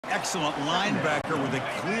excellent linebacker with a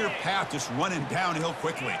clear path just running downhill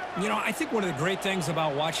quickly. You know, I think one of the great things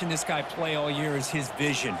about watching this guy play all year is his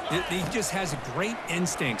vision. He just has great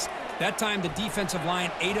instincts. That time, the defensive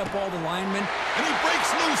line ate up all the linemen. And he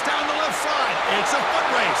breaks loose down the left side. It's a foot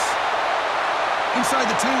race.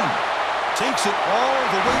 Inside the 10. Takes it all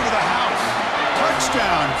the way to the house.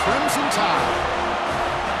 Touchdown, Crimson Tide.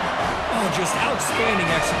 Oh, just outstanding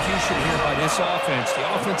execution here by this offense. The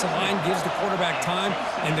offensive line gives the quarterback time,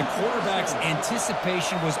 and the quarterback's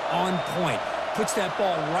anticipation was on point. Puts that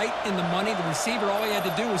ball right in the money. The receiver, all he had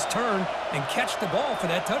to do was turn and catch the ball for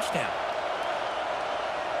that touchdown.